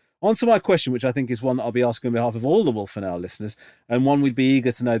Morris. On to my question, which I think is one that I'll be asking on behalf of all the Wolf and Owl listeners, and one we'd be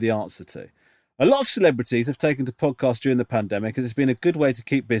eager to know the answer to. A lot of celebrities have taken to podcasts during the pandemic as it's been a good way to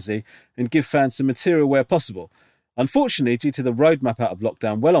keep busy and give fans some material where possible. Unfortunately, due to the roadmap out of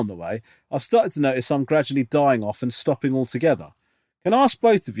lockdown well on the way, I've started to notice some gradually dying off and stopping altogether. Can I ask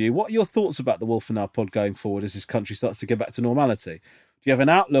both of you, what are your thoughts about the Wolf and Owl pod going forward as this country starts to get back to normality? Do you have an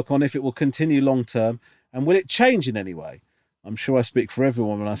outlook on if it will continue long term, and will it change in any way? I'm sure I speak for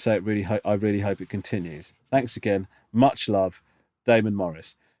everyone when I say I really hope it continues. Thanks again. Much love, Damon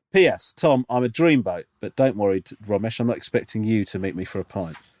Morris. P.S. Tom, I'm a dreamboat, but don't worry, Romesh, I'm not expecting you to meet me for a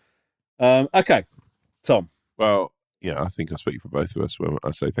pint. Okay, Tom. Well, yeah, I think I speak for both of us when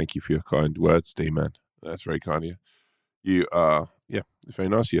I say thank you for your kind words, D-Man. That's very kind of you. You are, yeah, it's very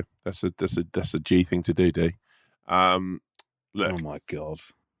nice of you. That's a G thing to do, D. Look, oh my God.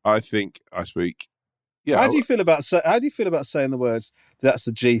 I think I speak. Yeah. How do you feel about saying the words? That's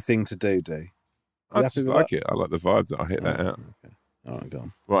a G thing to do, D. I just like it. I like the vibe that I hit that out. Okay. All right, go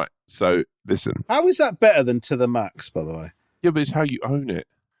on. Right. So listen. How is that better than to the max? By the way. Yeah, but it's how you own it.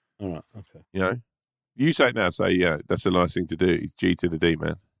 All right. Okay. You know, you say it now. Say yeah. That's a nice thing to do. G to the D,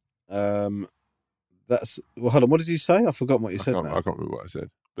 man. That's well. Hold on. What did you say? I forgot what you said. I can't remember what I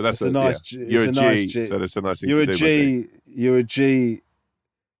said. But that's a nice. Yeah. You're a nice G, so that's a nice thing you're to a do. G. You're a G.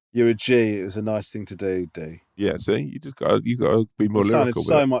 You're a G. It was a nice thing to do, D. Yeah. See, you got to be more lyrical.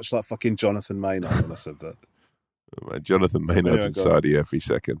 Sounded so much like fucking Jonathan Maynard when I said that. Jonathan Maynard's inside of you every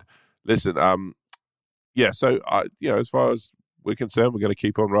second. Listen, yeah. So as far as we're concerned, we're going to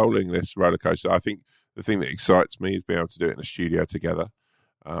keep on rolling this roller coaster. I think the thing that excites me is being able to do it in a studio together.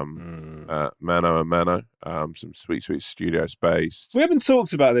 Mano and Mano, some sweet studio space. We haven't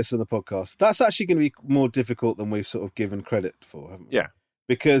talked about this on the podcast. That's actually going to be more difficult than we've sort of given credit for, haven't we? Yeah.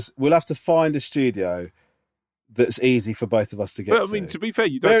 Because we'll have to find a studio that's easy for both of us to get to. I mean, to be fair,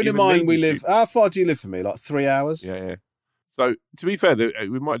 you don't bearing in mind we live... How far do you live from me? Like 3 hours? Yeah. So, to be fair,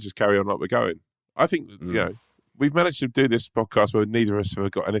 we might just carry on like we're going. I think, we've managed to do this podcast where neither of us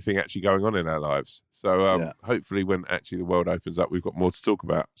have got anything actually going on in our lives. So, hopefully when actually the world opens up, we've got more to talk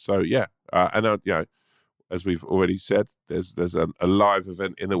about. So, yeah. As we've already said, there's a live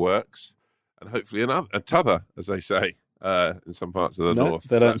event in the works and hopefully another, as they say, in some parts of the north.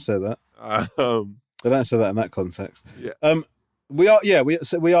 They don't say that. They don't say that in that context. Yeah. We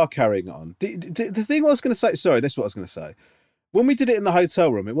are carrying on. The thing I was going to say, sorry, this is what I was going to say. When we did it in the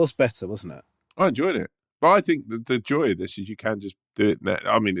hotel room, it was better, wasn't it? I enjoyed it. But I think the joy of this is you can just do it now.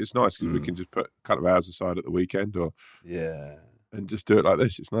 I mean, it's nice because we can just put a couple of hours aside at the weekend and just do it like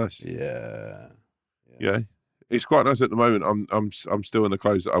this. It's nice. Yeah. Yeah. It's quite nice at the moment. I'm still in the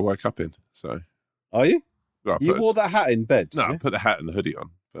clothes that I woke up in. So are you? Well, you wore that hat in bed? No, I put the hat and the hoodie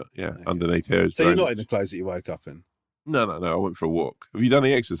on. But yeah, underneath here is. So you're not in the clothes that you woke up in? No. I went for a walk. Have you done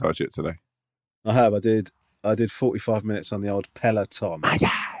any exercise yet today? I have. I did 45 minutes on the old Peloton.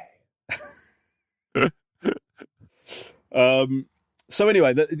 So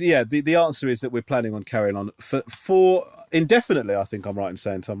anyway, the answer is that we're planning on carrying on for indefinitely. I think I'm right in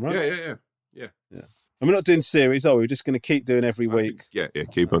saying, Tom, right? Yeah. And we're not doing series, are we? We're just going to keep doing every week.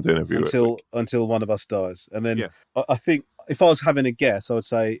 Keep on doing every week until one of us dies. And then I think if I was having a guess, I would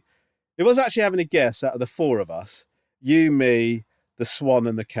say, if I was actually having a guess out of the four of us, you, me, the swan,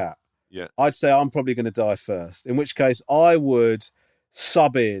 and the cat, I'd say I'm probably going to die first. In which case, I would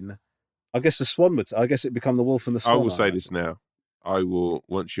sub in. I guess the swan would. I guess it'd become the wolf and the swan. I will say this now. I will,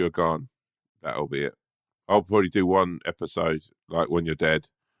 once you're gone, that'll be it. I'll probably do one episode, like when you're dead,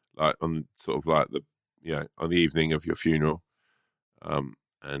 like on sort of like on the evening of your funeral. Well,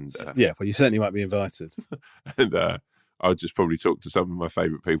 you certainly won't be invited. And I'll just probably talk to some of my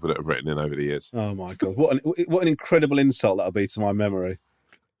favourite people that have written in over the years. Oh my God. What an incredible insult that'll be to my memory.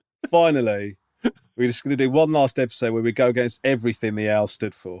 Finally, we're just going to do one last episode where we go against everything the owl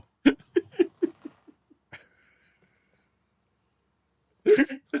stood for.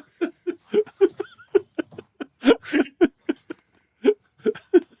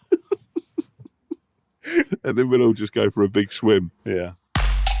 And then we'll all just go for a big swim. Yeah.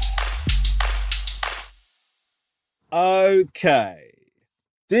 Okay.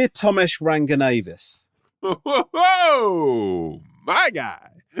 Dear Tomesh Ranganavis. Whoa, my guy.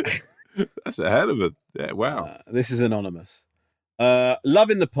 That's a hell of a... wow. This is anonymous.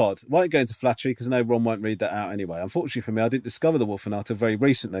 Loving the pod. Won't go into flattery because I know Ron won't read that out anyway. Unfortunately for me, I didn't discover the Wolf and Owl till very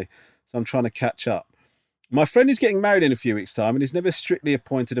recently, so I'm trying to catch up. My friend is getting married in a few weeks' time and he's never strictly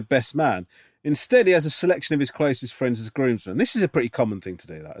appointed a best man. Instead, he has a selection of his closest friends as groomsmen. This is a pretty common thing to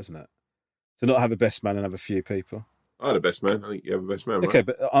do, that, isn't it? To not have a best man and have a few people. I had a best man. I think you have a best man, right? Okay,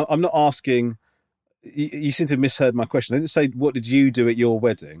 but I'm not asking... You seem to have misheard my question. I didn't say, what did you do at your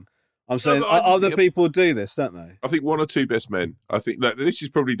wedding? I'm saying other people do this, don't they? I think one or two best men. I think this is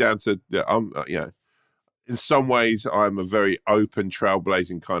probably down to... in some ways, I'm a very open,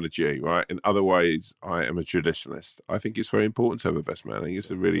 trailblazing kind of G, right? In other ways, I am a traditionalist. I think it's very important to have a best man. I think it's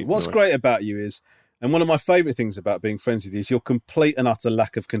a really... What's great about you is, and one of my favourite things about being friends with you is your complete and utter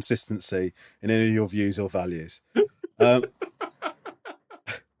lack of consistency in any of your views or values.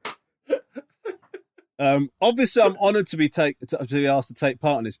 Obviously, I'm honoured to be asked to take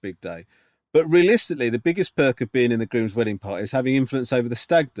part in this big day. But realistically, the biggest perk of being in the groom's wedding party is having influence over the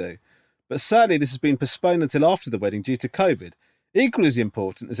stag do. But sadly, this has been postponed until after the wedding due to COVID. Equally as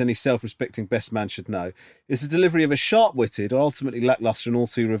important, as any self-respecting best man should know, is the delivery of a sharp-witted or ultimately lacklustre and all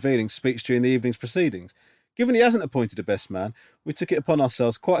too revealing speech during the evening's proceedings. Given he hasn't appointed a best man, we took it upon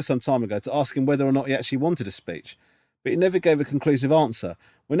ourselves quite some time ago to ask him whether or not he actually wanted a speech. But he never gave a conclusive answer.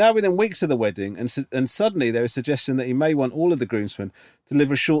 We're now within weeks of the wedding, and suddenly there is a suggestion that he may want all of the groomsmen to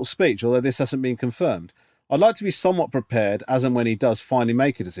deliver a short speech, although this hasn't been confirmed. I'd like to be somewhat prepared as and when he does finally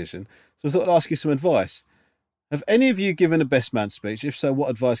make a decision, so I thought I'd ask you some advice. Have any of you given a best man speech? If so, what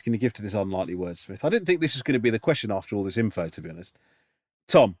advice can you give to this unlikely wordsmith? I didn't think this was going to be the question after all this info, to be honest.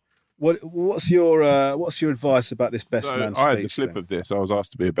 Tom, what's your advice about this best man speech? I had the flip of this. I was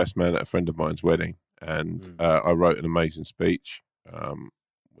asked to be a best man at a friend of mine's wedding, and I wrote an amazing speech,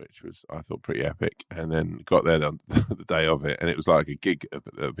 which was, I thought, pretty epic, and then got there the day of it, and it was like a gig that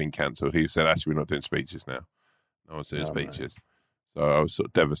had been cancelled. He said, actually, we're not doing speeches now. No one's doing speeches. Man. So I was sort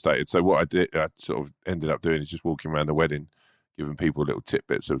of devastated. So what I sort of ended up doing is just walking around the wedding, giving people little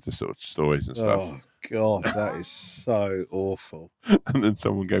tidbits of the sort of stories and stuff. Oh, God, that is so awful. And then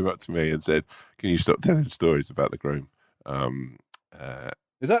someone came up to me and said, can you stop telling stories about the groom?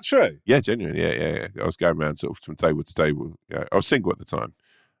 Is that true? Yeah, genuinely, yeah. I was going around sort of from table to table. Yeah, I was single at the time.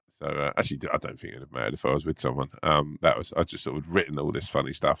 So actually, I don't think it'd have mattered if I was with someone. I just sort of written all this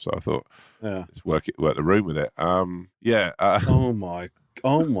funny stuff, so I thought, just work the room with it. Oh my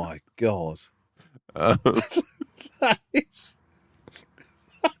God, that is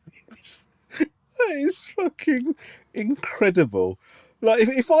fucking incredible. Like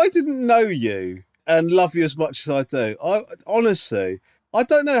if I didn't know you and love you as much as I do, I honestly, I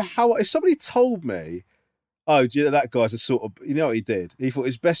don't know how. If somebody told me, oh, do you know that guy's a sort of... You know what he did? He thought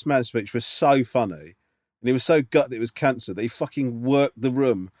his best man speech was so funny and he was so gutted that it was cancelled that he fucking worked the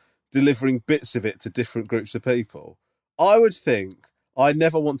room delivering bits of it to different groups of people. I would think I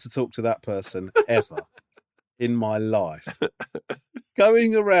never want to talk to that person ever in my life.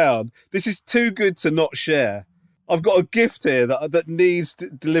 Going around, this is too good to not share. I've got a gift here that needs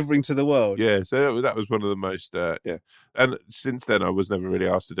delivering to the world. Yeah, so that was one of the most, And since then, I was never really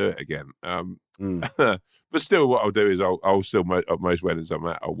asked to do it again. But still, what I'll do is I'll still, at most weddings I'm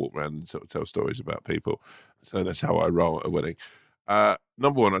at, I'll walk around and sort of tell stories about people. So that's how I roll at a wedding.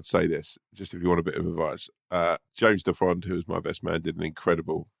 Number one, I'd say this, just if you want a bit of advice. James Defrond, who was my best man, did an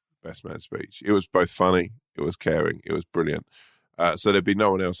incredible best man speech. It was both funny, it was caring, it was brilliant. So there'd be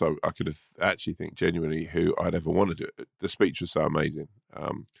no one else I could have actually think genuinely who I'd ever want to do it. The speech was so amazing.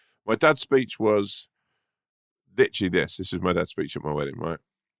 My dad's speech was literally this. This is my dad's speech at my wedding, right?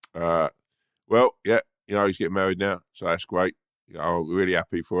 Well, yeah, he's getting married now, so that's great. I'm really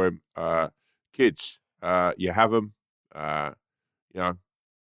happy for him. Kids, you have them. They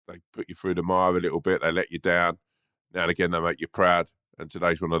put you through the mire a little bit. They let you down. Now and again, they make you proud. And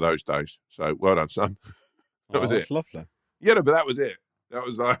today's one of those days. So well done, son. That was it. That's lovely. Yeah, no, but that was it. That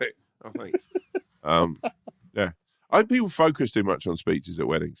was like, oh, thanks. Yeah. I think people focus too much on speeches at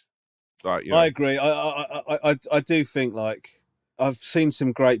weddings. Like, I agree. I do think, like, I've seen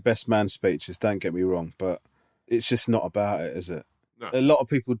some great best man speeches, don't get me wrong, but it's just not about it, is it? No. A lot of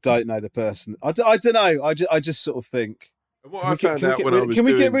people don't know the person. I don't know. I just sort of think. What I found out when I was Can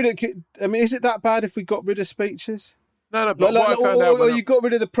we get rid of? I mean, is it that bad if we got rid of speeches? No, but what I found out or you got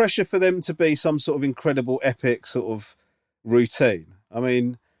rid of the pressure for them to be some sort of incredible, epic sort of routine. I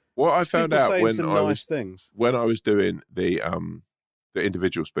mean, what I found out when I was doing the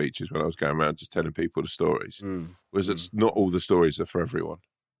individual speeches, when I was going around just telling people the stories, was that not all the stories are for everyone.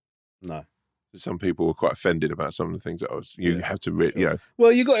 No. Some people were quite offended about some of the things that have to, sure.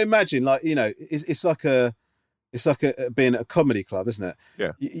 Well, you got to imagine, like, it's like being at a comedy club, isn't it?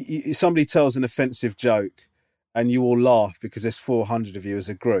 Yeah. Somebody tells an offensive joke, and you all laugh because there's 400 of you as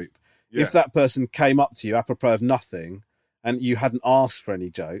a group. Yeah. If that person came up to you apropos of nothing, and you hadn't asked for any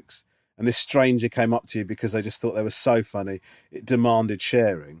jokes, and this stranger came up to you because they just thought they were so funny, it demanded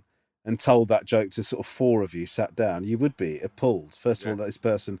sharing, and told that joke to sort of 4 of you sat down, you would be appalled. First of all, that this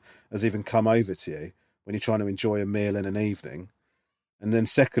person has even come over to you when you're trying to enjoy a meal in an evening. And then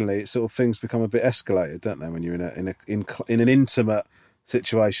secondly, it's sort of things become a bit escalated, don't they, when you're in an intimate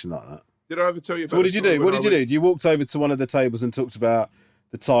situation like that. Did I ever tell you about So what did you do? What did you do? You walked over to one of the tables and talked about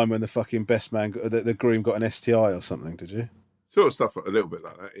the time when the fucking best man, the groom got an STI or something, did you? Sort of stuff, a little bit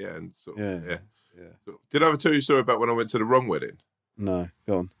like that, yeah. And sort of, yeah. Did I ever tell you a story about when I went to the wrong wedding? No,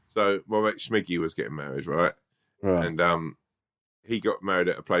 go on. So my mate Smiggy was getting married, right? And he got married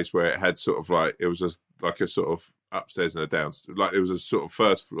at a place where it had sort of like, it was like a sort of upstairs and a downstairs, like it was a sort of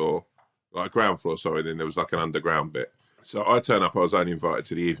first floor, like ground floor, sorry, then there was like an underground bit. So I turned up, I was only invited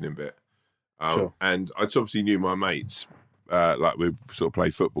to the evening bit. Sure. And I obviously knew my mates, like we sort of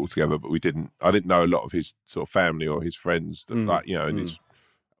played football together, but I didn't know a lot of his sort of family or his friends, like, and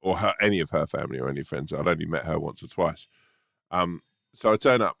any of her family or any friends. I'd only met her once or twice. So I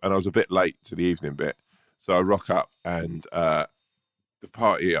turn up and I was a bit late to the evening bit. So I rock up and the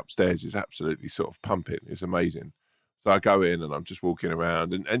party upstairs is absolutely sort of pumping. It's amazing. So I go in and I'm just walking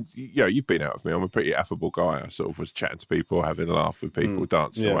around and you've been out with me. I'm a pretty affable guy. I sort of was chatting to people, having a laugh with people,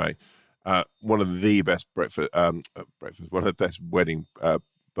 dancing away. One of the best one of the best wedding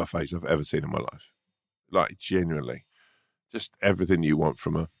buffets I've ever seen in my life. Like, genuinely, just everything you want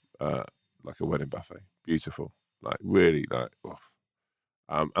from a wedding buffet. Beautiful, like really, like. Oh.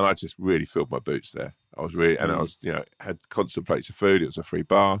 And I just really filled my boots there. I was really, and I was, had constant plates of food. It was a free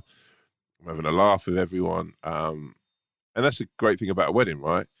bar. I'm having a laugh with everyone. And that's the great thing about a wedding,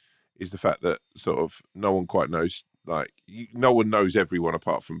 right? Is the fact that sort of no one quite knows. Like, no one knows everyone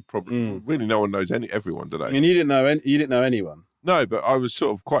apart from probably really no one knows everyone today. And you didn't know anyone. No, but I was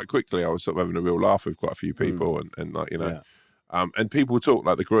sort of quite quickly. I was sort of having a real laugh with quite a few people, and like and people talk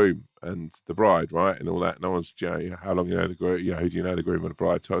like the groom and the bride, right, and all that. No one's how long you know the groom, who do you know the groom and the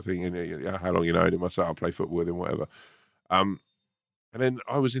bride type thing, and how long you know him. I say I'll play football with him, whatever. And then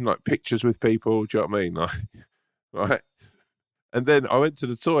I was in like pictures with people. Do you know what I mean? Like, right. And then I went to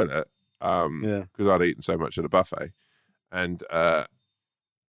the toilet. Because I'd eaten so much at the buffet. And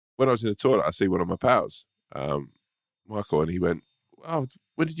when I was in the toilet, I see one of my pals, Michael, and he went, "Oh,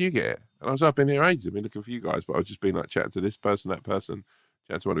 when did you get it?" And I was, "I've been here ages. I've been looking for you guys, but I've just been like chatting to this person, that person,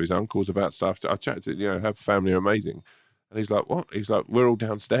 chatting to one of his uncles about stuff. I chatted to, her family are amazing." And he's like, "What?" He's like, "We're all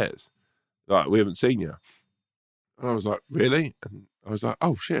downstairs. Like, we haven't seen you." And I was like, "Really?" And I was like,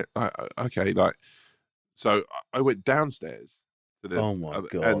 "Oh, shit. Okay." Like, so I went downstairs. Oh my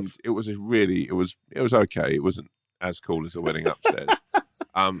God. And it was okay. It wasn't as cool as the wedding upstairs.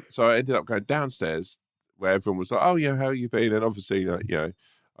 So I ended up going downstairs where everyone was like, "Oh yeah, how you been?" And obviously,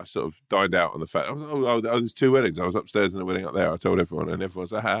 I sort of dined out on the fact, there's 2 weddings. I was upstairs in the wedding up there. I told everyone, and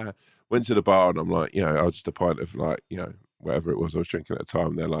everyone's like, went to the bar, and I'm like, I was just a pint of like, whatever it was I was drinking at the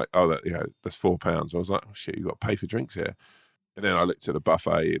time. They're like, that's £4. I was like, oh shit, you got to pay for drinks here. And then I looked at the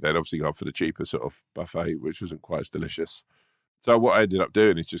buffet. They'd obviously gone for the cheaper sort of buffet, which wasn't quite as delicious. So what I ended up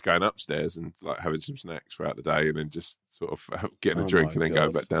doing is just going upstairs and like having some snacks throughout the day, and then just sort of getting a drink and then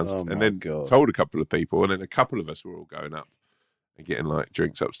going back downstairs. And then told a couple of people, and then a couple of us were all going up and getting like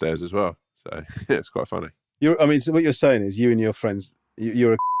drinks upstairs as well. So yeah, it's quite funny. So what you're saying is you and your friends,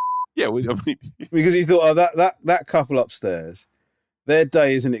 you're a because you thought, that couple upstairs, their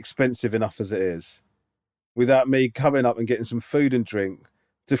day isn't expensive enough as it is, without me coming up and getting some food and drink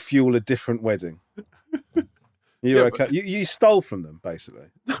to fuel a different wedding. You stole from them, basically.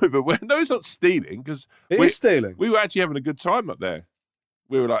 No, but it's not stealing, because it is stealing. We were actually having a good time up there.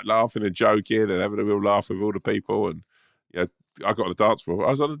 We were like laughing and joking and having a real laugh with all the people. And I got on the dance floor.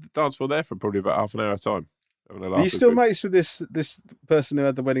 I was on the dance floor there for probably about half an hour at a time. Are you still mates with this person who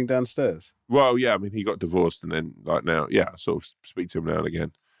had the wedding downstairs? Well, yeah. I mean, he got divorced, and then like now, I sort of speak to him now and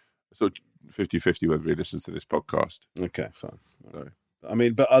again. Sort of 50-50 whether he listens to this podcast. Okay, fine. So. I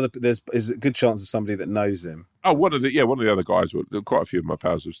mean, but there's a good chance of somebody that knows him. Oh, one of the other guys. Quite a few of my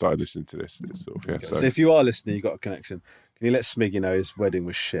pals have started listening to this. Sort of, okay. So if you are listening, you got a connection. Can you let Smiggy know his wedding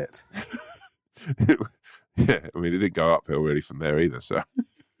was shit? Yeah, I mean, it didn't go uphill really from there either. So,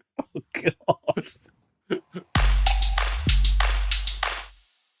 oh God.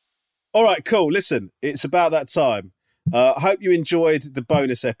 All right, cool. Listen, it's about that time. I hope you enjoyed the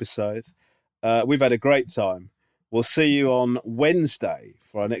bonus episode. We've had a great time. We'll see you on Wednesday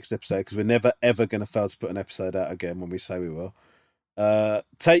for our next episode, because we're never, ever going to fail to put an episode out again when we say we will.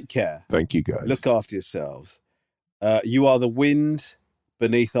 Take care. Thank you, guys. Look after yourselves. You are the wind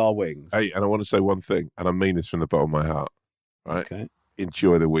beneath our wings. Hey, and I want to say one thing, and I mean this from the bottom of my heart. Right? Okay.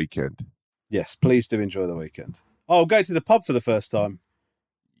 Enjoy the weekend. Yes, please do enjoy the weekend. I'll go to the pub for the first time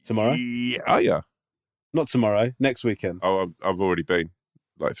tomorrow. Yeah. Oh, yeah. Not tomorrow, next weekend. Oh, I've already been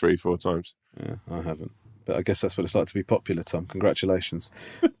like 3-4 times. Yeah, I haven't. But I guess that's what it's like to be popular, Tom. Congratulations.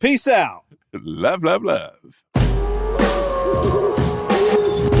 Peace out. Love, love, love.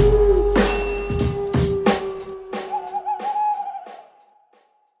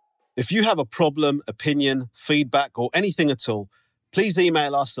 If you have a problem, opinion, feedback, or anything at all, please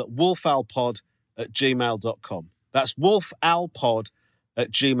email us at wolfowlpod@gmail.com. That's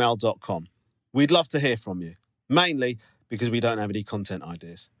wolfowlpod@gmail.com. We'd love to hear from you, mainly because we don't have any content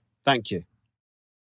ideas. Thank you.